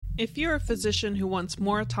If you're a physician who wants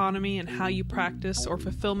more autonomy in how you practice or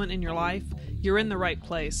fulfillment in your life, you're in the right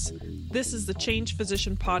place. This is the Change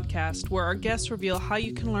Physician podcast, where our guests reveal how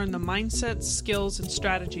you can learn the mindsets, skills, and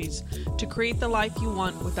strategies to create the life you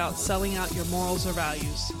want without selling out your morals or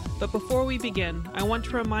values. But before we begin, I want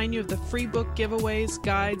to remind you of the free book giveaways,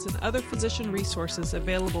 guides, and other physician resources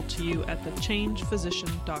available to you at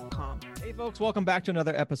thechangephysician.com. Hey folks, welcome back to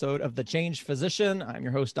another episode of The Change Physician. I'm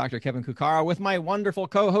your host, Dr. Kevin Kukara, with my wonderful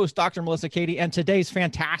co-host, Dr. Melissa Cady, and today's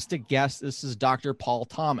fantastic guest. This is Dr. Paul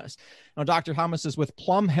Thomas. Now, Dr. Thomas is with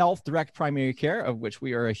Plum Health Direct Primary Care, of which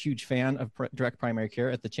we are a huge fan of direct primary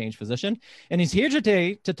care at The Change Physician. And he's here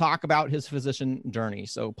today to talk about his physician journey.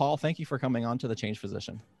 So, Paul, thank you for coming on to The Change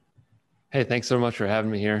Physician. Hey, thanks so much for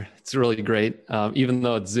having me here. It's really great. Even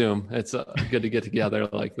though it's Zoom, it's good to get together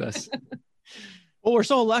like this. Well, we're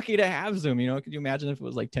so lucky to have Zoom. You know, could you imagine if it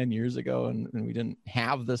was like 10 years ago and we didn't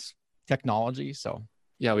have this technology? So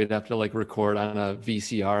yeah, we'd have to like record on a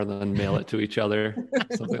VCR and then mail it to each other,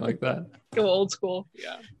 something like that. Go old school.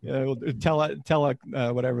 Yeah.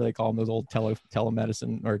 Whatever they call them, those old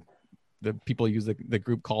telemedicine, or the people use the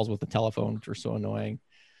group calls with the telephone, which are so annoying.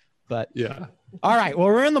 But yeah. All right. Well,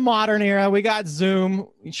 we're in the modern era. We got Zoom.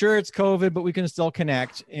 Sure, it's COVID, but we can still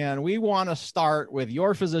connect. And we want to start with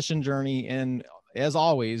your physician journey. And as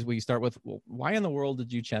always, we start with, well, why in the world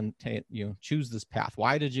did you choose this path?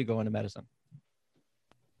 Why did you go into medicine?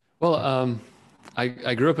 Well,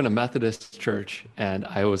 I grew up in a Methodist church, and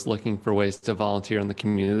I was looking for ways to volunteer in the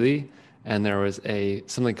community. And there was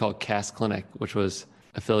something called Cass Clinic, which was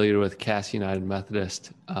affiliated with Cass United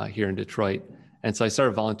Methodist here in Detroit. And so I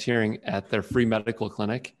started volunteering at their free medical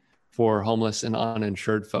clinic for homeless and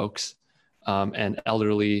uninsured folks and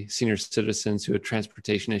elderly senior citizens who had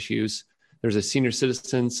transportation issues. There's a senior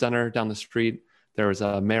citizen center down the street. There was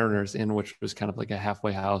a Mariners Inn, which was kind of like a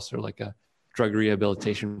halfway house or like a drug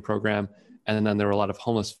rehabilitation program. And then there were a lot of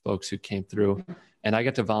homeless folks who came through. And I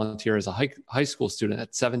got to volunteer as a high school student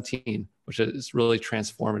at 17, which is really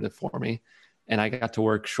transformative for me. And I got to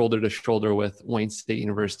work shoulder to shoulder with Wayne State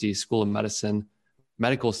University School of Medicine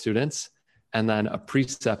medical students, and then a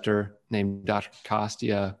preceptor named Dr.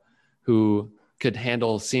 Costia, who could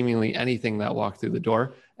handle seemingly anything that walked through the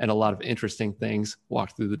door, and a lot of interesting things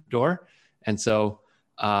walked through the door. And so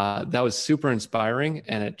that was super inspiring,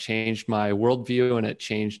 and it changed my worldview, and it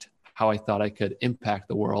changed how I thought I could impact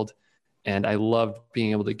the world. And I loved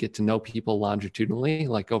being able to get to know people longitudinally,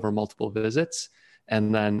 like over multiple visits.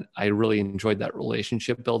 And then I really enjoyed that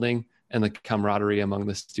relationship building and the camaraderie among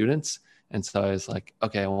the students. And so I was like,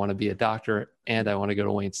 okay, I want to be a doctor and I want to go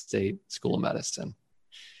to Wayne State School of Medicine.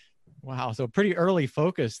 Wow. So pretty early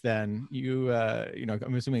focus then.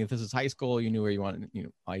 I'm assuming if this is high school, you knew where you wanted,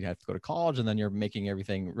 I'd have to go to college, and then you're making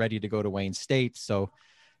everything ready to go to Wayne State. So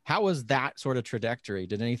how was that sort of trajectory?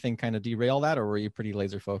 Did anything kind of derail that, or were you pretty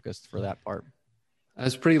laser focused for that part? I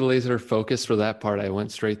was pretty laser focused for that part. I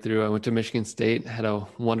went straight through. I went to Michigan State, had a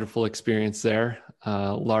wonderful experience there.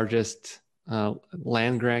 Largest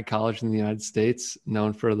land grant college in the United States,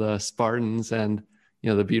 known for the Spartans and,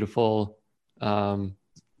 the beautiful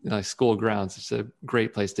school grounds. It's a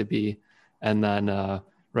great place to be. And then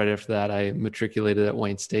right after that, I matriculated at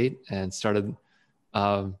Wayne State and started,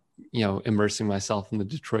 immersing myself in the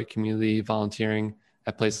Detroit community, volunteering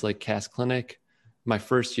at places like Cass Clinic. My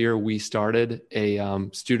first year, we started a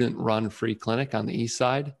student-run free clinic on the east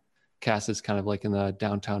side. Cass is kind of like in the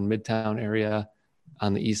downtown, midtown area.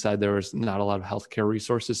 On the east side, there was not a lot of healthcare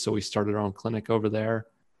resources, so we started our own clinic over there.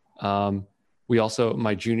 We also,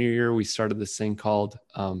 my junior year, we started this thing called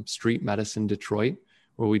Street Medicine Detroit,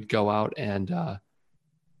 where we'd go out and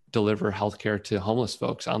deliver healthcare to homeless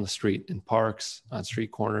folks on the street, in parks, on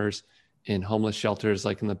street corners, in homeless shelters,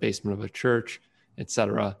 like in the basement of a church,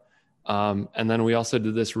 etc. And then we also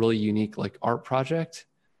did this really unique like art project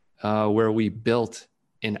where we built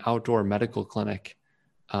an outdoor medical clinic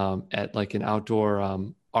at like an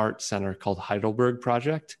outdoor art center called Heidelberg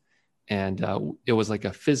Project. And it was like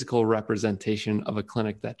a physical representation of a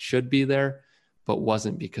clinic that should be there, but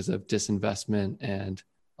wasn't because of disinvestment and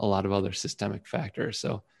a lot of other systemic factors.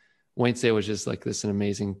 So Wayne State was just like an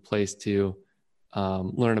amazing place to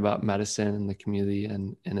learn about medicine and the community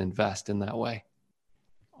and invest in that way.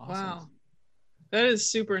 Awesome. Wow. That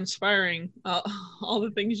is super inspiring. All the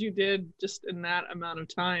things you did just in that amount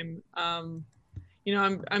of time. I'm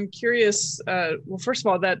curious. Well, first of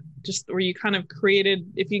all, that just where you kind of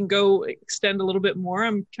created, if you can go extend a little bit more,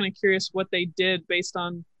 I'm kind of curious what they did based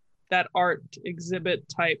on that art exhibit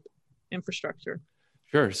type infrastructure.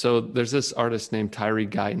 Sure. So there's this artist named Tyree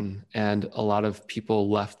Guyton, and a lot of people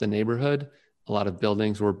left the neighborhood. A lot of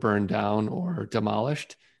buildings were burned down or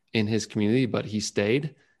demolished in his community, but he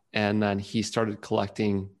stayed. And then he started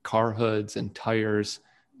collecting car hoods and tires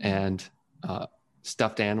and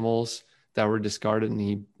stuffed animals that were discarded. And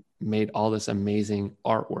he made all this amazing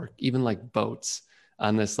artwork, even like boats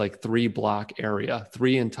on this like 3-block area,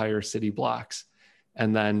 3 entire city blocks.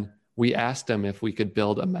 And then we asked him if we could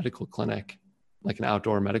build a medical clinic, like an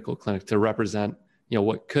outdoor medical clinic, to represent,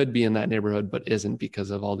 what could be in that neighborhood, but isn't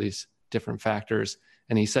because of all these different factors.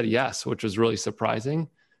 And he said yes, which was really surprising.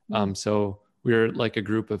 So we were like a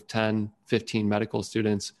group of 10, 15 medical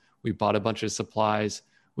students. We bought a bunch of supplies.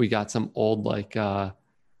 We got some old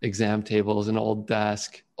exam tables, an old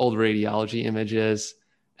desk, old radiology images.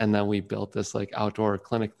 And then we built this like outdoor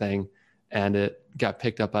clinic thing, and it got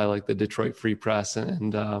picked up by like the Detroit Free Press.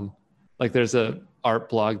 And like there's a art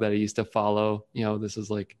blog that I used to follow, this is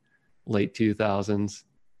like late 2000s,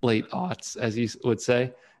 late aughts, as you would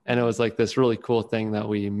say. And it was like this really cool thing that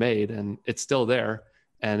we made, and it's still there.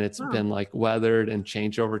 And it's been like weathered and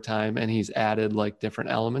changed over time. And he's added like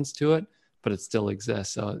different elements to it, but it still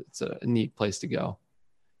exists. So it's a neat place to go.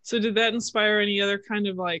 So did that inspire any other kind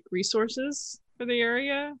of like resources for the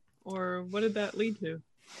area, or what did that lead to?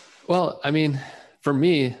 Well, I mean, for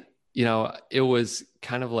me, it was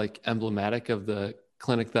kind of like emblematic of the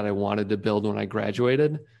clinic that I wanted to build when I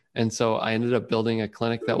graduated. And so I ended up building a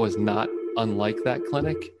clinic that was not unlike that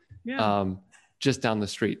clinic, just down the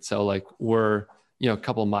street. So like we're, a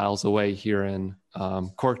couple miles away here in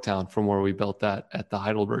Corktown from where we built that at the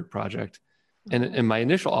Heidelberg project. And my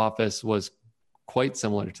initial office was quite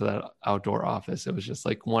similar to that outdoor office. It was just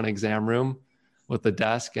like one exam room with a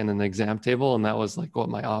desk and an exam table. And that was like what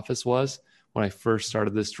my office was when I first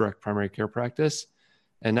started this direct primary care practice.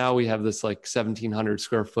 And now we have this like 1,700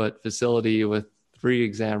 square foot facility with 3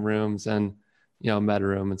 exam rooms and, med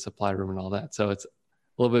room and supply room and all that. So it's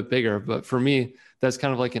a little bit bigger, but for me, that's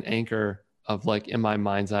kind of like an anchor of like in my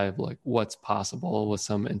mind's eye of like what's possible with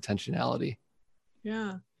some intentionality.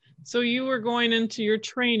 Yeah. So you were going into your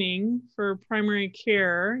training for primary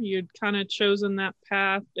care. You'd kind of chosen that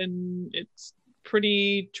path, and it's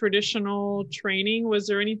pretty traditional training. Was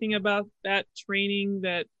there anything about that training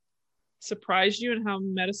that surprised you and how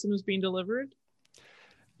medicine was being delivered?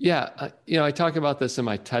 Yeah. I talk about this in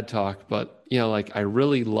my TED talk, but, like I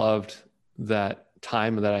really loved that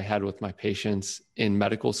time that I had with my patients in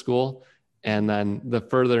medical school. And then the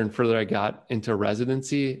further and further I got into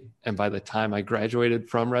residency, and by the time I graduated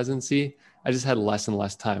from residency, I just had less and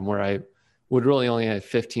less time, where I would really only have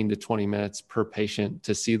 15 to 20 minutes per patient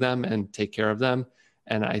to see them and take care of them.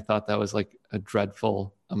 And I thought that was like a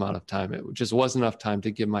dreadful amount of time. It just wasn't enough time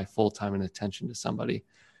to give my full time and attention to somebody.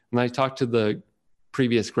 And I talked to the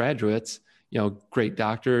previous graduates, great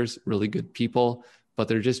doctors, really good people, but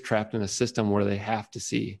they're just trapped in a system where they have to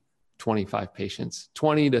see 25 patients,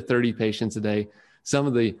 20 to 30 patients a day. Some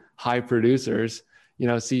of the high producers,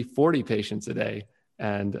 see 40 patients a day.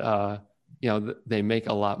 And, they make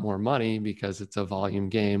a lot more money because it's a volume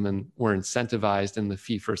game, and we're incentivized in the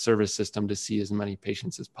fee-for-service system to see as many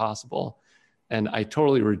patients as possible. And I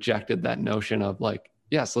totally rejected that notion of like,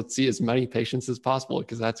 yes, let's see as many patients as possible,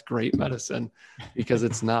 because that's great medicine, because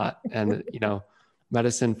it's not. And,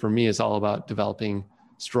 medicine for me is all about developing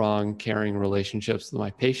strong, caring relationships with my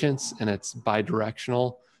patients, and it's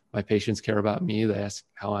bi-directional. My patients care about me. They ask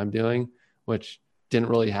how I'm doing, which didn't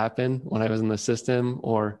really happen when I was in the system.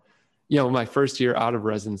 Or, my first year out of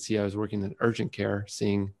residency, I was working in urgent care,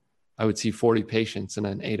 I would see 40 patients in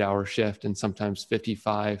an 8-hour shift, and sometimes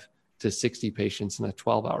 55 to 60 patients in a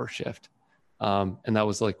 12-hour shift. And that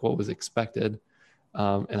was like what was expected.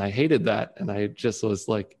 And I hated that. And I just was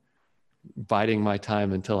like biding my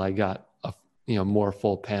time until I got a more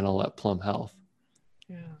full panel at Plum Health.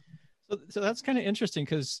 Yeah. So that's kind of interesting,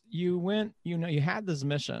 because you went, you had this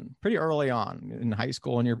mission pretty early on in high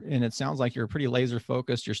school, and it sounds like you're pretty laser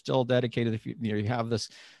focused. You're still dedicated. If you have this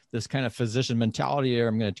kind of physician mentality, or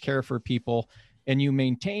I'm going to care for people, and you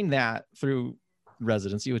maintain that through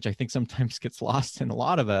residency, which I think sometimes gets lost in a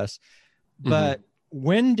lot of us. But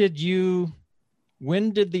when did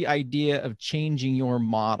the idea of changing your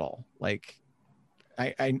model, like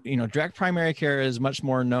direct primary care is much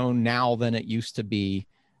more known now than it used to be.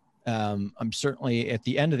 I'm certainly at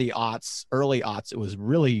the end of the early aughts, it was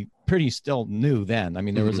really pretty still new then. I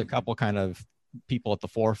mean, there was a couple kind of people at the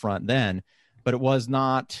forefront then, but it was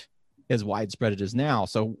not as widespread as it is now.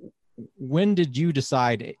 So when did you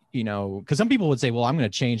decide, because some people would say, well, I'm going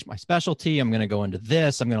to change my specialty. I'm going to go into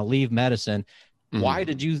this. I'm going to leave medicine. Why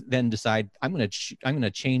did you then decide I'm going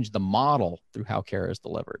to change the model through how care is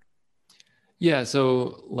delivered? Yeah.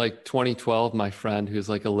 So like 2012, my friend who's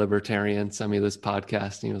like a libertarian sent me this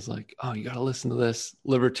podcast, and he was like, oh, you got to listen to this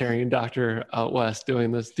libertarian doctor out West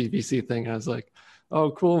doing this DPC thing. And I was like,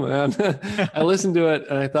 Oh, cool, man. I listened to it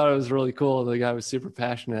and I thought it was really cool. The guy was super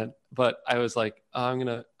passionate, but I was like,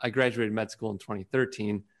 oh, I graduated med school in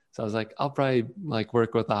 2013. So I was like, I'll probably like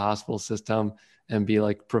work with the hospital system and be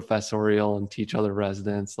like professorial and teach other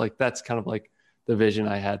residents. Like that's kind of like the vision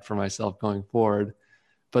I had for myself going forward.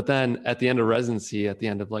 But then at the end of residency, at the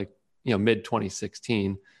end of like, mid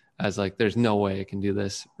 2016, I was like, there's no way I can do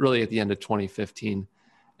this, really at the end of 2015.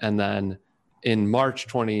 And then in March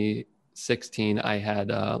 2016, I had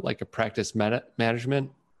like a practice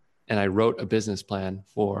management, and I wrote a business plan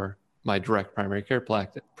for my direct primary care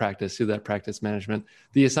practice through that practice management.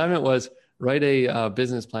 The assignment was write a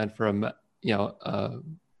business plan for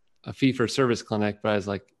a fee for service clinic, but I was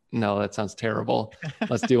like, no, that sounds terrible.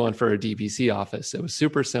 Let's do one for a DPC office. It was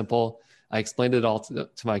super simple. I explained it all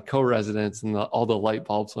to my co-residents, and all the light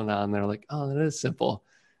bulbs went on. They're like, oh, that is simple.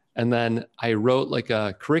 And then I wrote like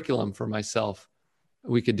a curriculum for myself.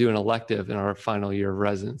 We could do an elective in our final year of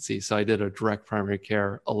residency. So I did a direct primary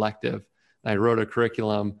care elective. I wrote a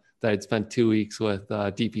curriculum that I'd spent 2 weeks with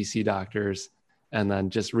DPC doctors, and then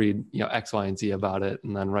just read, X, Y, and Z about it,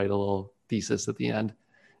 and then write a little thesis at the end.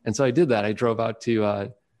 And so I did that. I drove out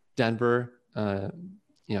to Denver,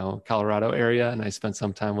 Colorado area, and I spent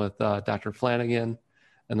some time with Dr. Flanagan.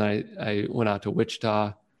 And then I went out to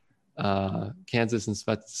Wichita, Kansas, and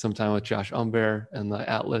spent some time with Josh Umbear and the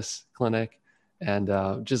Atlas Clinic,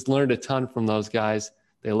 and just learned a ton from those guys.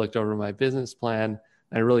 They looked over my business plan.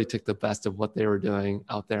 I really took the best of what they were doing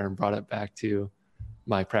out there and brought it back to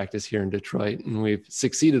my practice here in Detroit. And we've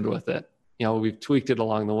succeeded with it. We've tweaked it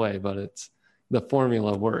along the way, but the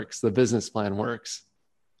formula works. The business plan works.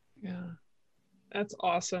 Yeah, that's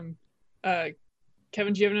awesome.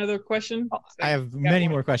 Kevin, do you have another question? I have many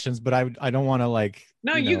more questions, but I don't want to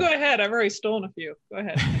No, you go ahead. I've already stolen a few. Go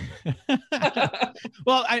ahead.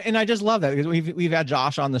 Well, I just love that, because we've had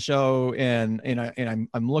Josh on the show, and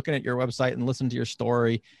I'm looking at your website and listening to your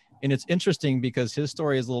story, and it's interesting because his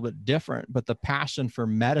story is a little bit different, but the passion for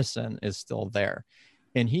medicine is still there.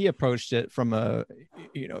 And he approached it from a,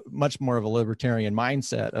 much more of a libertarian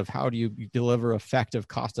mindset of how do you deliver effective,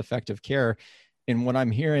 cost-effective care. And what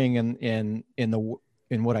I'm hearing in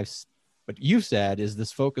what you've said is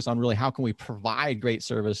this focus on really how can we provide great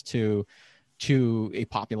service to a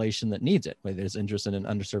population that needs it, whether it's interested in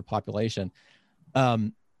an underserved population.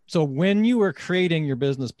 So when you were creating your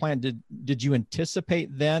business plan, did you anticipate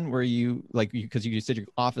then because you said your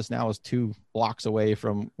office now is 2 blocks away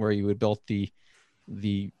from where you had built the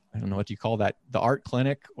I don't know what you call that, the art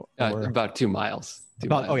clinic? About 2 miles.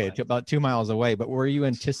 About 2 miles away. But were you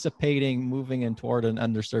anticipating moving in toward an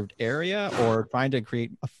underserved area, or trying to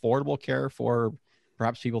create affordable care for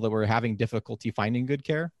perhaps people that were having difficulty finding good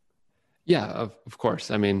care? Yeah, of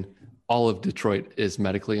course. I mean, all of Detroit is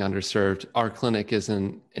medically underserved. Our clinic is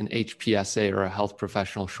in an HPSA, or a health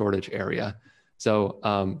professional shortage area.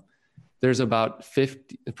 So there's about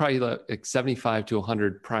 75 to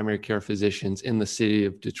 100 primary care physicians in the city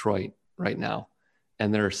of Detroit right now.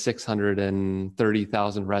 And there are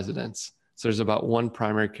 630,000 residents. So there's about 1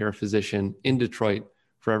 primary care physician in Detroit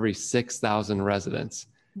for every 6,000 residents.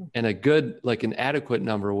 And an adequate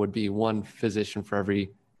number would be 1 physician for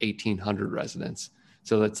every 1,800 residents.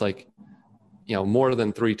 So that's more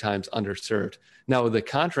than 3 times underserved. Now, the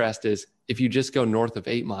contrast is if you just go north of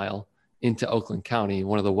 8 Mile into Oakland County,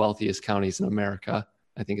 one of the wealthiest counties in America,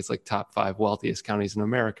 I think it's like top 5 wealthiest counties in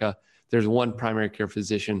America, there's 1 primary care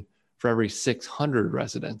physician for every 600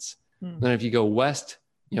 residents. Then if you go west,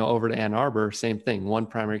 over to Ann Arbor, same thing, 1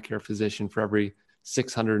 primary care physician for every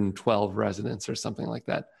 612 residents or something like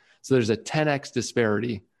that. So there's a 10x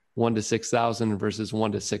disparity, 1 to 6,000 versus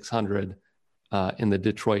 1 to 600 in the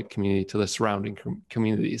Detroit community to the surrounding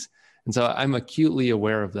communities. And so I'm acutely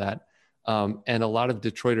aware of that. And a lot of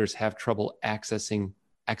Detroiters have trouble accessing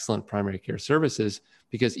excellent primary care services,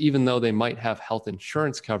 because even though they might have health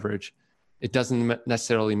insurance coverage, it doesn't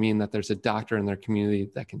necessarily mean that there's a doctor in their community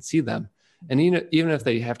that can see them. And even if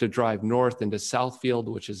they have to drive north into Southfield,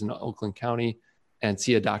 which is in Oakland County, and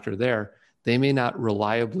see a doctor there, they may not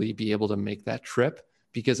reliably be able to make that trip,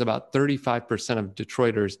 because about 35% of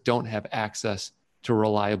Detroiters don't have access to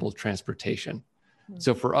reliable transportation.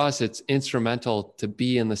 So for us, it's instrumental to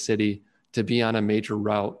be in the city, to be on a major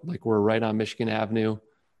route. Like we're right on Michigan Avenue,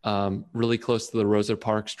 really close to the Rosa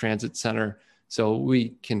Parks Transit Center. So we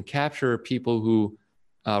can capture people who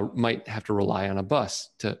might have to rely on a bus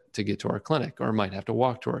to get to our clinic, or might have to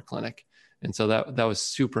walk to our clinic. And so that was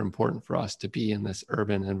super important for us to be in this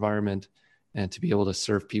urban environment and to be able to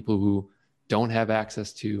serve people who don't have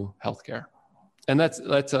access to healthcare. And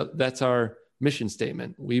that's our mission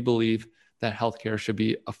statement. We believe that healthcare should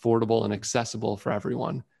be affordable and accessible for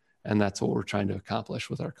everyone. And that's what we're trying to accomplish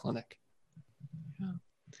with our clinic. Yeah.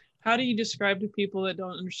 How do you describe to people that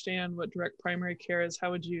don't understand what direct primary care is?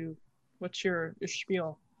 What's your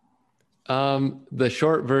spiel? The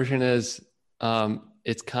short version is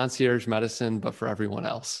it's concierge medicine, but for everyone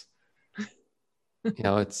else.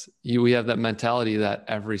 We have that mentality that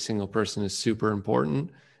every single person is super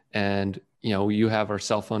important. And, you have our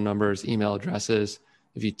cell phone numbers, email addresses.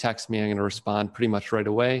 If you text me, I'm going to respond pretty much right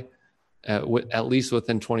away, at least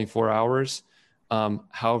within 24 hours.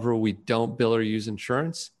 However, we don't bill or use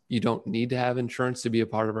insurance. You don't need to have insurance to be a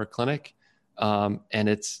part of our clinic. And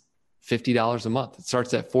it's $50 a month. It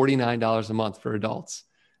starts at $49 a month for adults,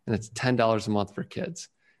 and it's $10 a month for kids.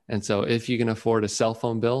 And so if you can afford a cell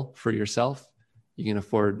phone bill for yourself, you can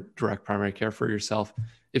afford direct primary care for yourself.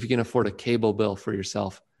 If you can afford a cable bill for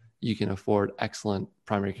yourself, you can afford excellent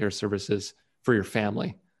primary care services for your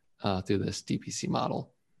family through this DPC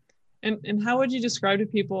model. And how would you describe to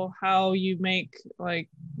people how you make, like,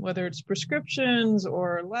 whether it's prescriptions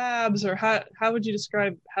or labs, or how would you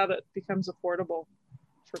describe how that becomes affordable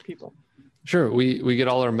for people? Sure. We get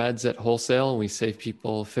all our meds at wholesale, and we save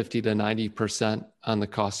people 50 to 90% on the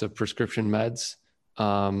cost of prescription meds.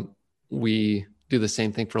 We do the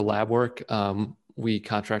same thing for lab work. We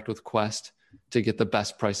contract with Quest to get the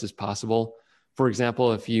best prices possible. For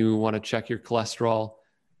example, if you want to check your cholesterol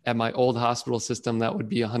at my old hospital system, that would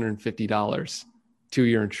be $150 to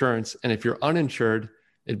your insurance. And if you're uninsured,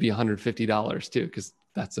 it'd be $150 too, because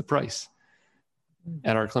that's the price.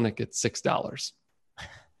 At our clinic, it's $6.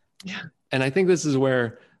 Yeah. And I think this is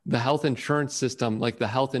where the health insurance system, like the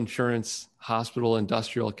health insurance hospital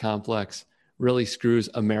industrial complex, really screws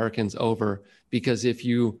Americans over, because if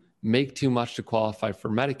you make too much to qualify for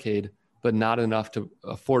Medicaid, but not enough to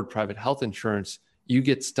afford private health insurance, you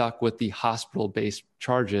get stuck with the hospital-based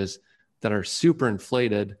charges that are super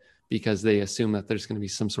inflated because they assume that there's going to be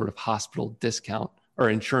some sort of hospital discount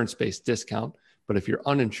or insurance-based discount. But if you're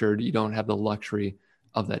uninsured, you don't have the luxury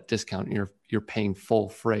of that discount. You're paying full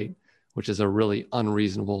freight, which is a really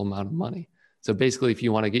unreasonable amount of money. So basically, if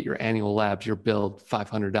you want to get your annual labs, you're billed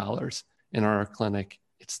 $500. In our clinic,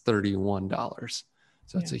 it's $31.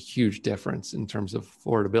 So it's a huge difference in terms of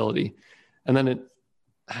affordability. And then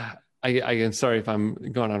I'm sorry if I'm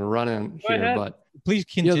going on a run-in here, but please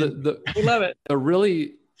continue. We love it. The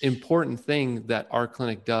really important thing that our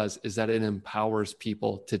clinic does is that it empowers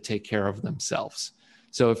people to take care of themselves.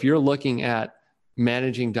 So if you're looking at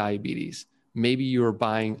managing diabetes, maybe you're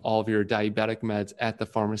buying all of your diabetic meds at the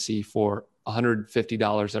pharmacy for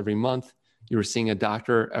 $150 every month. You were seeing a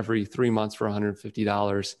doctor every 3 months for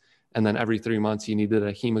 $150. And then every 3 months, you needed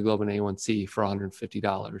a hemoglobin A1C for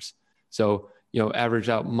 $150. So, average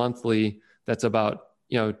out monthly, that's about,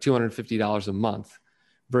 $250 a month,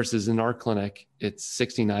 versus in our clinic, it's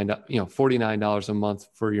 $49 a month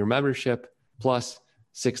for your membership, plus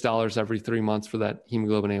 $6 every 3 months for that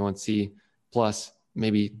hemoglobin A1C, plus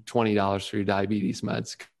maybe $20 for your diabetes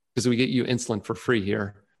meds, because we get you insulin for free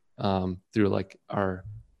here through like our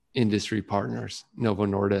industry partners, Novo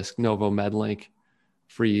Nordisk, Novo Medlink,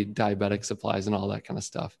 free diabetic supplies and all that kind of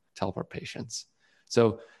stuff to help our patients.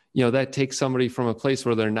 So, that takes somebody from a place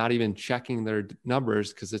where they're not even checking their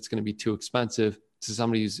numbers because it's going to be too expensive, to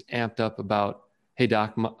somebody who's amped up about, hey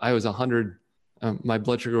doc, I was 100, my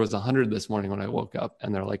blood sugar was 100 this morning when I woke up,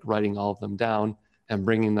 and they're like writing all of them down and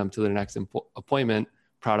bringing them to their next appointment,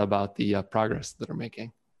 proud about the progress that they're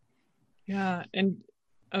making. Yeah. And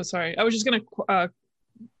sorry, I was just going to,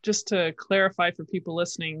 just to clarify for people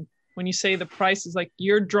listening, when you say the price is like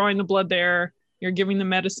you're drawing the blood there, you're giving the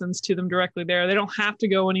medicines to them directly there. They don't have to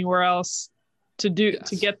go anywhere else to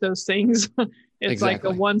get those things. It's exactly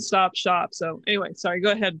like a one-stop shop. So anyway, sorry,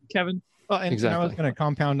 go ahead, Kevin. Well, and I was going to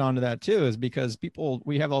compound onto that too, is because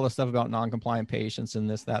we have all this stuff about non-compliant patients and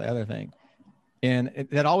this, that, other thing. And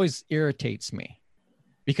that always irritates me,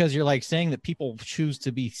 because you're like saying that people choose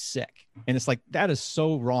to be sick. And it's like, that is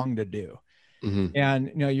so wrong to do. Mm-hmm.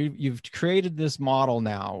 And, you've created this model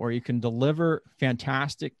now where you can deliver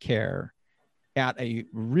fantastic care at a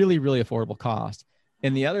really, really affordable cost.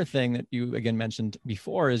 And the other thing that you again mentioned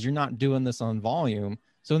before is you're not doing this on volume.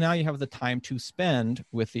 So now you have the time to spend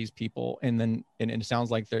with these people. And it sounds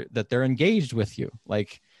like they're engaged with you.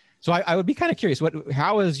 Like, so I would be kind of curious,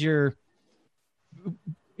 how is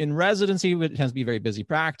in residency, it tends to be very busy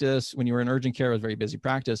practice. When you were in urgent care, it was very busy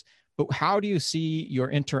practice. But how do you see your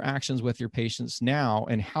interactions with your patients now,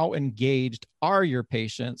 and how engaged are your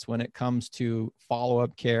patients when it comes to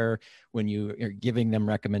follow-up care, when you are giving them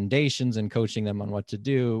recommendations and coaching them on what to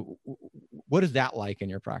do? What is that like in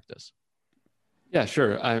your practice? Yeah,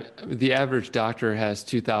 sure. The average doctor has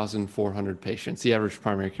 2,400 patients. The average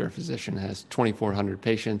primary care physician has 2,400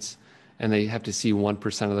 patients, and they have to see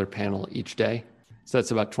 1% of their panel each day. So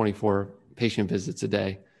that's about 24 patient visits a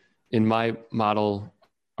day. In my model,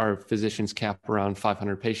 our physicians cap around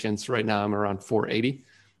 500 patients. Right now, I'm around 480.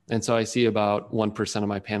 And so I see about 1% of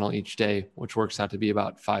my panel each day, which works out to be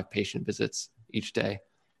about 5 patient visits each day.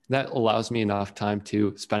 That allows me enough time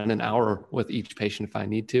to spend an hour with each patient if I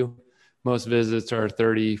need to. Most visits are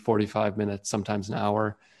 30, 45 minutes, sometimes an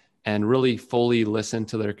hour, and really fully listen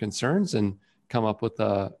to their concerns and come up with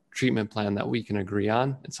a treatment plan that we can agree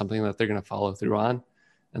on and something that they're going to follow through on.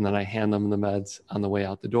 And then I hand them the meds on the way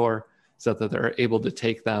out the door so that they're able to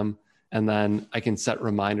take them. And then I can set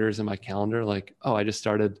reminders in my calendar like, oh, I just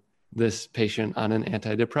started this patient on an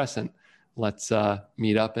antidepressant. Let's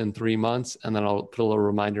meet up in 3 months. And then I'll put a little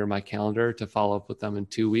reminder in my calendar to follow up with them in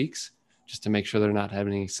 2 weeks, just to make sure they're not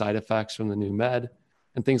having any side effects from the new med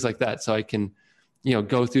and things like that. So I can,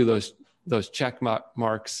 go through those check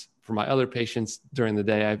marks for my other patients during the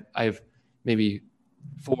day. I have maybe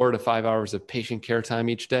 4 to 5 hours of patient care time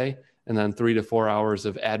each day, and then 3 to 4 hours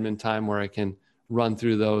of admin time where I can run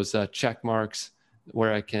through those check marks,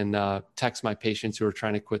 where I can text my patients who are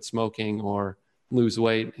trying to quit smoking or lose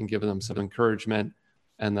weight and give them some encouragement,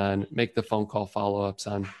 and then make the phone call follow-ups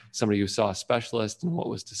on somebody who saw a specialist and what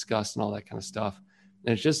was discussed and all that kind of stuff.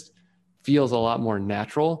 And it just feels a lot more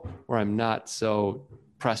natural, where I'm not so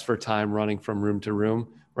pressed for time running from room to room,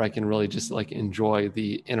 where I can really just like enjoy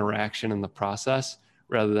the interaction and the process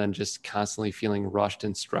rather than just constantly feeling rushed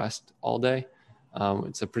and stressed all day.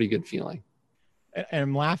 It's a pretty good feeling. And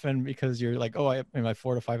I'm laughing because you're like, oh, I have my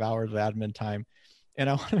 4 to 5 hours of admin time. And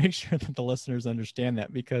I want to make sure that the listeners understand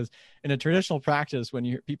that, because in a traditional practice,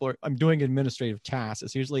 when I'm doing administrative tasks,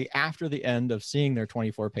 it's usually after the end of seeing their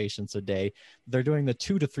 24 patients a day, they're doing the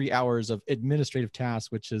 2 to 3 hours of administrative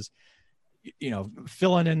tasks, which is,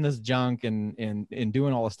 filling in this junk and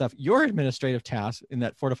doing all the stuff. Your administrative task in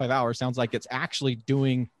that 4 to 5 hours sounds like it's actually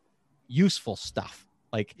doing useful stuff.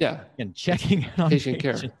 Like, yeah, and checking on patient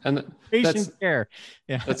care. And patient care.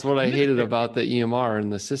 Yeah. That's what I hated about the EMR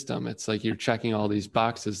and the system. It's like you're checking all these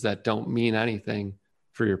boxes that don't mean anything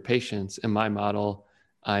for your patients. In my model,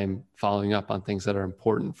 I'm following up on things that are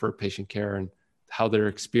important for patient care and how they're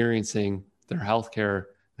experiencing their healthcare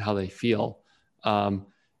and how they feel.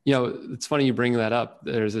 It's funny you bring that up.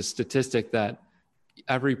 There's a statistic that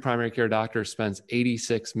every primary care doctor spends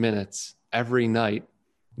 86 minutes every night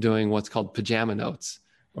doing what's called pajama notes,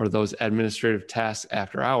 or those administrative tasks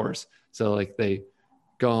after hours. So like they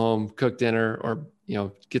go home, cook dinner, or,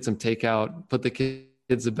 get some takeout, put the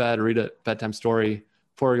kids to bed, read a bedtime story,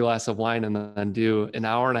 pour a glass of wine, and then do an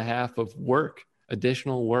hour and a half of work,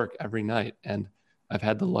 additional work every night. And I've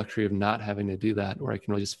had the luxury of not having to do that, where I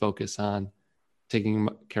can really just focus on taking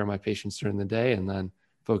care of my patients during the day and then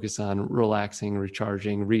focus on relaxing,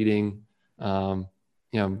 recharging, reading,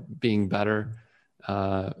 being better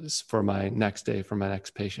for my next day, for my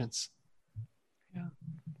next patients. Yeah,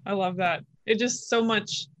 I love that. It just so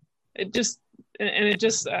much, I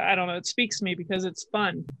don't know, it speaks to me because it's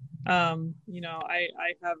fun. I'm not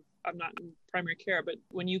in primary care, but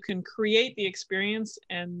when you can create the experience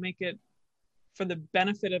and make it for the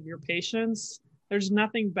benefit of your patients, there's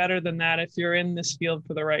nothing better than that if you're in this field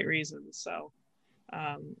for the right reasons. So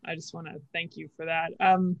I just want to thank you for that.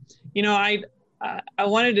 I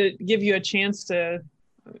wanted to give you a chance to,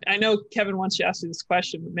 I know Kevin wants you to ask you this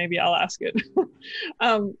question, but maybe I'll ask it.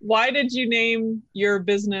 Why did you name your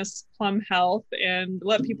business Plum Health, and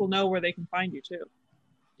let people know where they can find you too?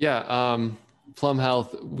 Yeah, Plum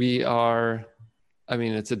Health,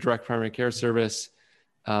 it's a direct primary care service.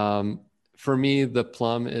 For me, the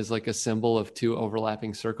plum is like a symbol of 2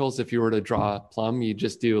 overlapping circles. If you were to draw a plum, you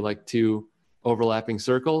just do like 2 overlapping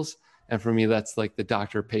circles. And for me, that's like the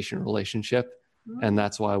doctor-patient relationship. And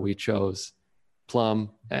that's why we chose Plum.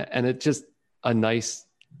 And it's just a nice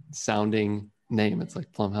sounding name. It's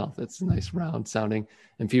like Plum Health. It's nice round sounding.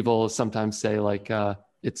 And people sometimes say like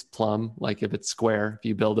it's plum, like if it's square, if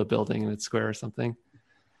you build a building and it's square or something.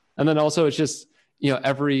 And then also it's just,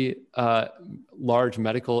 every large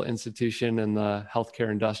medical institution in the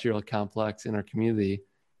healthcare industrial complex in our community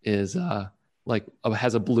is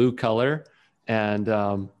has a blue color and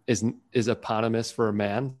is eponymous for a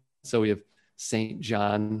man. So we have St.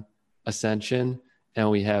 John Ascension,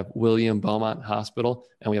 and we have William Beaumont Hospital,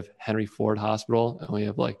 and we have Henry Ford Hospital, and we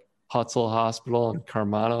have like Hutzel Hospital and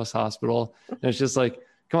Carmanos Hospital. And it's just like,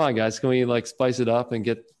 come on, guys, can we like spice it up and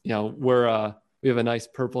get, we have a nice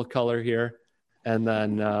purple color here. And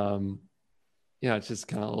then, it's just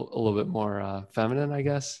kind of a little bit more feminine, I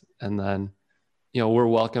guess. And then we're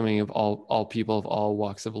welcoming of all people of all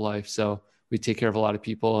walks of life. So we take care of a lot of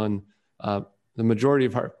people, and the majority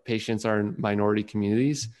of our patients are in minority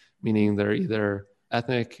communities, meaning they're either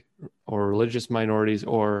ethnic or religious minorities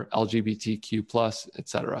or LGBTQ plus, et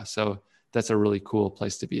cetera. So that's a really cool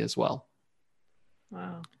place to be as well.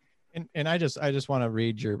 Wow. And I just want to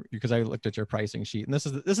read because I looked at your pricing sheet, and this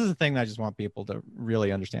is the thing that I just want people to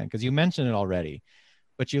really understand, because you mentioned it already,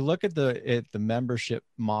 but you look at the membership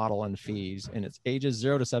model and fees, and it's ages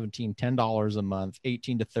 0 to 17, $10 a month,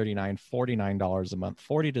 18 to 39, $49 a month,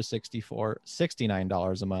 40 to 64,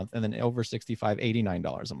 $69 a month, and then over 65,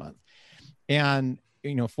 $89 a month. And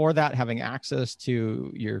for that, having access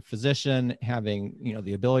to your physician, having,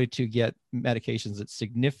 the ability to get medications that's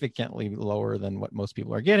significantly lower than what most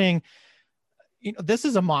people are getting, this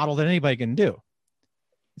is a model that anybody can do.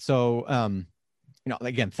 So,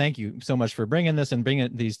 again, thank you so much for bringing this and bringing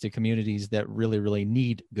these to communities that really, really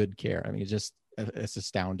need good care. I mean, it's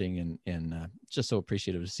astounding and just so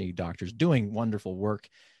appreciative to see doctors doing wonderful work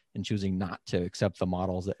and choosing not to accept the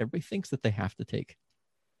models that everybody thinks that they have to take.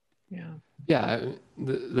 Yeah.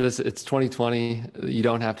 It's 2020. You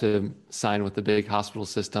don't have to sign with the big hospital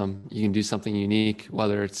system. You can do something unique,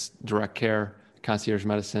 whether it's direct care, concierge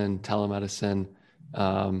medicine, telemedicine.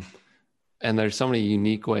 And there's so many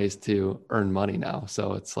unique ways to earn money now.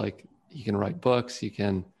 So it's like, you can write books, you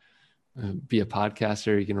can be a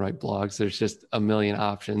podcaster, you can write blogs. There's just a million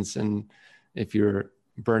options. And if you're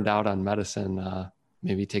burned out on medicine,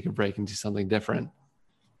 maybe take a break and do something different.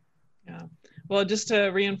 Yeah. Well, just to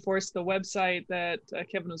reinforce, the website that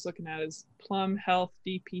Kevin was looking at is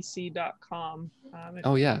plumhealthdpc.com.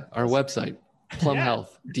 Oh yeah, our website,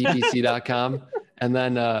 plumhealthdpc.com. And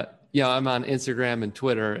then, I'm on Instagram and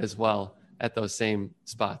Twitter as well at those same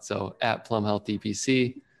spots. So at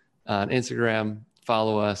plumhealthdpc on Instagram,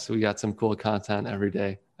 follow us. We got some cool content every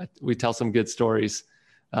day. We tell some good stories.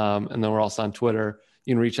 And then we're also on Twitter.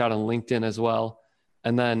 You can reach out on LinkedIn as well.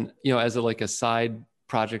 And then, as a side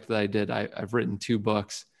project that I did, I've written 2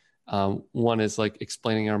 books. One is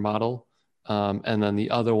explaining our model. And then the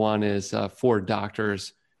other one is for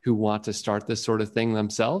doctors who want to start this sort of thing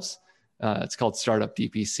themselves. It's called Startup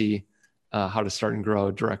DPC, how to start and grow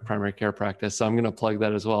a direct primary care practice. So I'm going to plug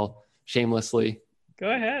that as well, shamelessly.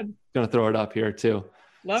 Go ahead. Going to throw it up here too.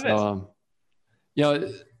 Love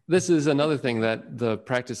it. This is another thing that the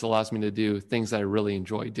practice allows me to do, things that I really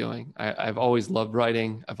enjoy doing. I've always loved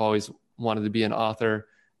writing. I've always wanted to be an author,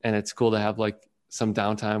 and it's cool to have some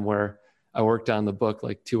downtime where I worked on the book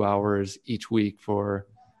 2 hours each week for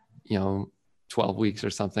 12 weeks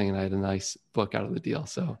or something, and I had a nice book out of the deal.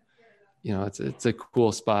 So it's a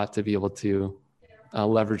cool spot to be able to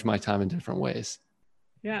leverage my time in different ways.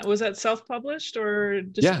 Yeah. Was that self-published or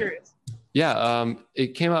just curious? Yeah.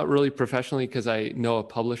 It came out really professionally because I know a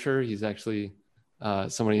publisher. He's actually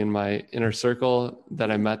somebody in my inner circle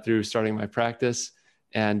that I met through starting my practice.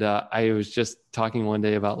 And I was just talking one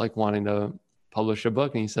day about wanting to publish a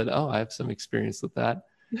book. And he said, "Oh, I have some experience with that."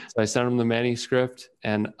 So I sent him the manuscript,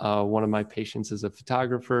 and one of my patients is a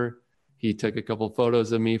photographer. He took a couple of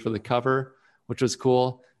photos of me for the cover, which was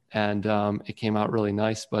cool. And it came out really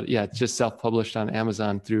nice. But yeah, it's just self-published on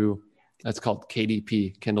Amazon through, that's called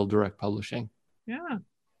KDP, Kindle Direct Publishing. Yeah.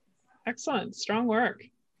 Excellent. Strong work.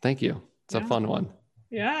 Thank you. It's a fun one.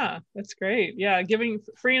 Yeah, that's great. Yeah,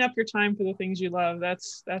 freeing up your time for the things you love.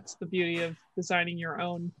 That's the beauty of designing your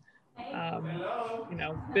own,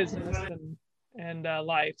 business and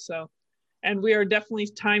life. So, and we are definitely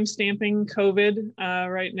time stamping COVID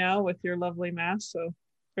right now with your lovely mask. So,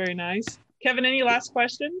 very nice. Kevin, any last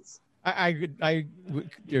questions?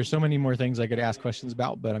 There's so many more things I could ask questions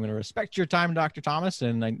about, but I'm going to respect your time, Dr. Thomas.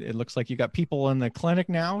 And it looks like you got people in the clinic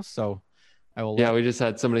now, so. Yeah, we just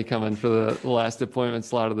had somebody come in for the last appointment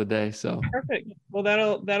slot of the day. So perfect. Well,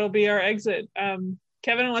 that'll be our exit.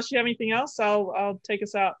 Kevin, unless you have anything else, I'll take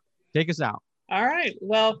us out. Take us out. All right.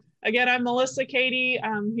 Well, again, I'm Melissa Cady.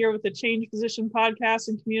 I'm here with the Change Physician podcast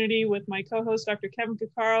and community with my co-host, Dr. Kevin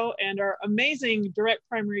Cuccaro, and our amazing direct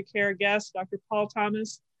primary care guest, Dr. Paul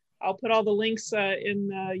Thomas. I'll put all the links in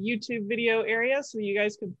the YouTube video area so you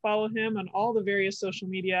guys can follow him on all the various social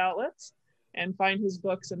media outlets and find his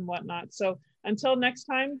books and whatnot. So until next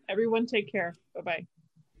time, everyone take care. Bye-bye.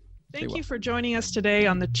 Thank you for joining us today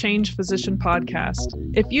on the Change Physician podcast.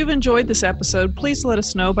 If you've enjoyed this episode, please let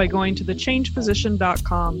us know by going to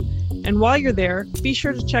thechangephysician.com. And while you're there, be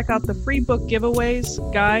sure to check out the free book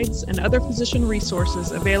giveaways, guides, and other physician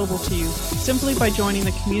resources available to you simply by joining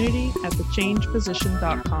the community at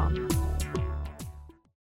thechangephysician.com.